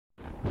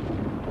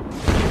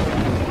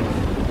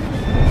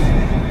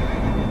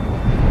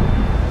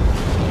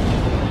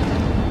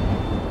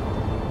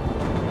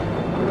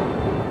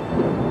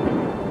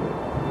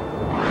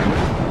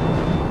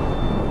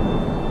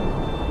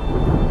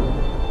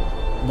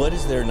What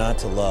is there not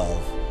to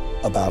love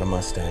about a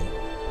Mustang?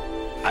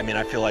 I mean,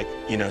 I feel like,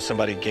 you know,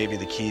 somebody gave you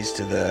the keys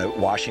to the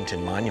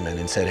Washington Monument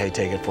and said, hey,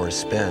 take it for a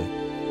spin.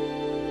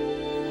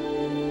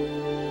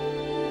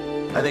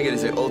 I think it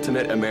is the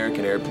ultimate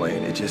American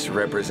airplane. It just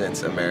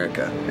represents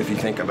America. If you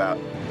think about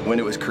when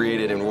it was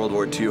created in World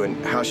War II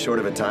and how short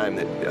of a time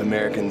that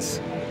Americans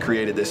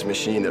created this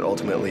machine that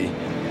ultimately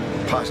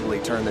possibly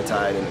turned the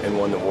tide and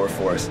won the war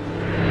for us.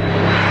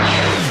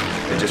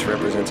 It just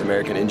represents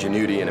American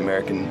ingenuity and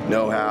American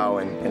know-how,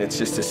 and it's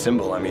just a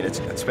symbol. I mean, it's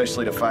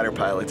especially to fighter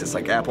pilots, it's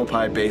like apple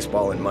pie,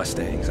 baseball, and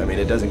Mustangs. I mean,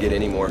 it doesn't get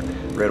any more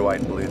red,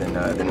 white, and blue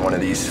than one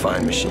of these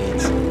fine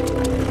machines.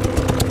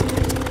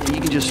 You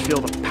can just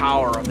feel the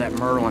power of that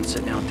Merlin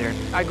sitting out there.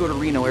 I go to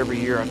Reno every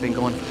year. I've been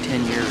going for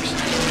 10 years.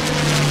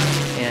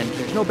 And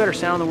there's no better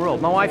sound in the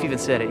world. My wife even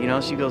said it, you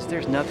know, she goes,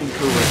 there's nothing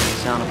cooler than the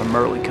sound of a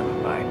Merlin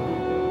coming by.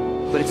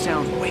 But it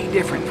sounds way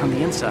different from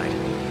the inside.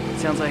 It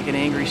sounds like an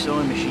angry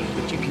sewing machine,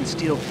 but you can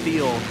still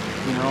feel,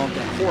 you know,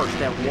 that horse,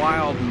 that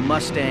wild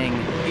Mustang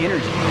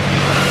energy.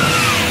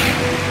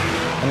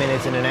 I mean,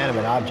 it's an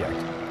inanimate object.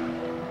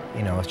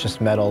 You know, it's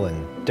just metal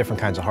and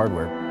different kinds of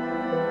hardware.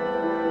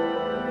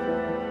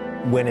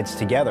 When it's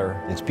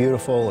together, it's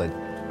beautiful, it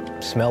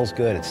smells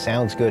good, it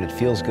sounds good, it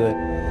feels good.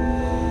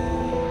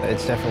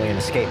 It's definitely an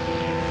escape.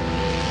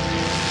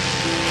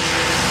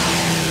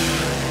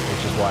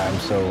 Which is why I'm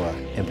so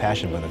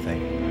impassioned with the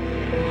thing.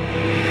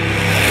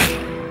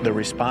 The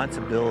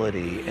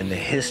responsibility and the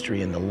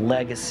history and the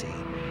legacy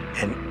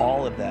and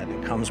all of that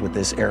that comes with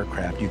this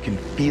aircraft, you can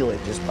feel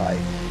it just by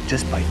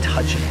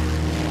touching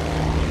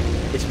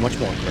it. It's much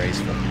more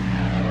graceful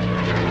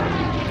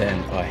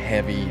than a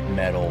heavy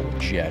metal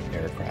jet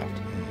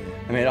aircraft.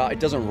 I mean, it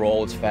doesn't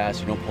roll as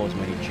fast, you don't pull as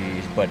many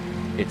G's, but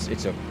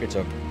it's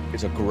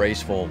a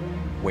graceful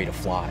way to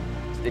fly.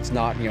 It's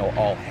not, you know,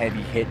 all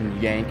heavy hitting,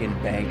 yanking,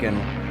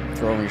 banking,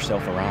 throwing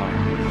yourself around.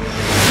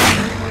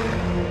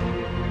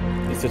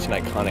 It's such an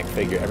iconic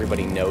figure.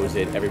 Everybody knows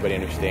it, everybody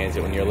understands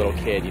it. When you're a little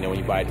kid, you know, when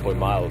you buy a toy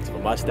model, it's a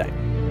Mustang.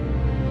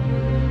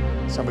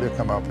 Somebody will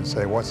come up and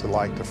say, what's it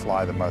like to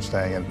fly the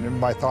Mustang? And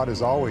my thought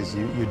is always,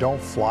 you don't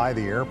fly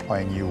the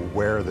airplane, you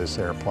wear this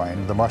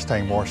airplane. The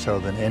Mustang more so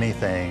than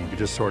anything, you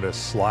just sort of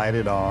slide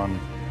it on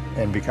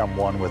and become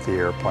one with the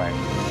airplane.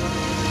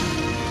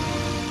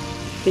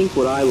 I think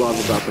what I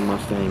love about the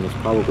Mustang is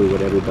probably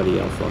what everybody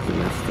else loves,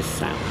 and that's the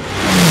sound.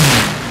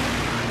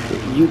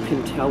 You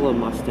can tell a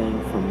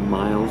Mustang from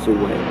miles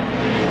away,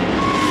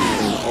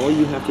 and all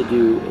you have to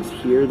do is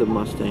hear the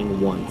Mustang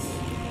once,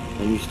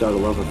 and you start a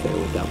love affair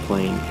with that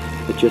plane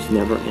that just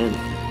never ends.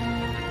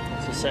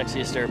 It's the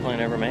sexiest airplane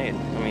ever made.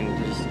 I mean,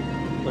 it just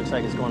looks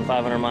like it's going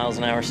 500 miles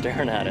an hour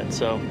staring at it,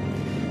 so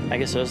I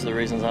guess those are the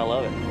reasons I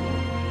love it.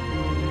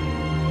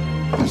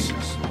 This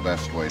is the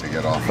best way to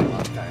get off a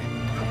Mustang.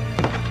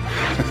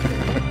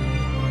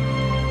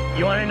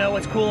 You want to know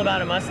what's cool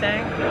about a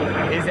Mustang?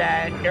 Is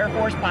that Air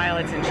Force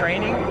pilots in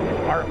training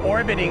are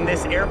orbiting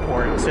this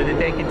airport so that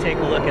they can take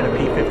a look at a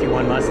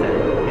P-51 Mustang.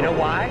 You know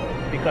why?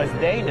 Because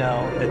they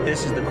know that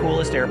this is the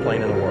coolest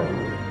airplane in the world.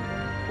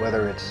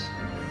 Whether it's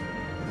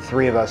the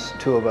three of us,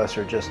 two of us,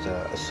 or just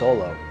a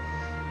solo,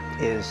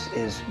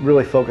 is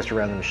really focused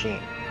around the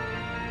machine.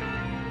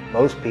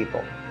 Most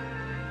people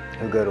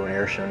who go to an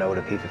air show know what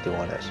a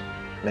P-51 is.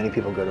 Many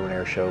people go to an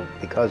air show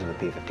because of the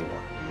P-51.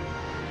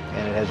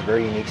 And it has a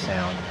very unique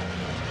sound.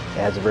 It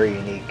has a very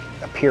unique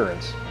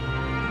appearance.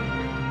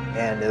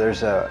 And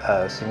there's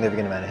a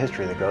significant amount of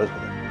history that goes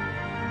with it.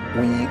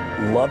 We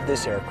love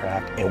this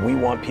aircraft, and we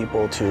want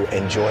people to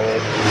enjoy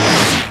it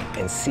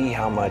and see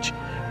how much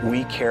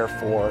we care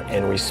for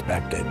and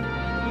respect it.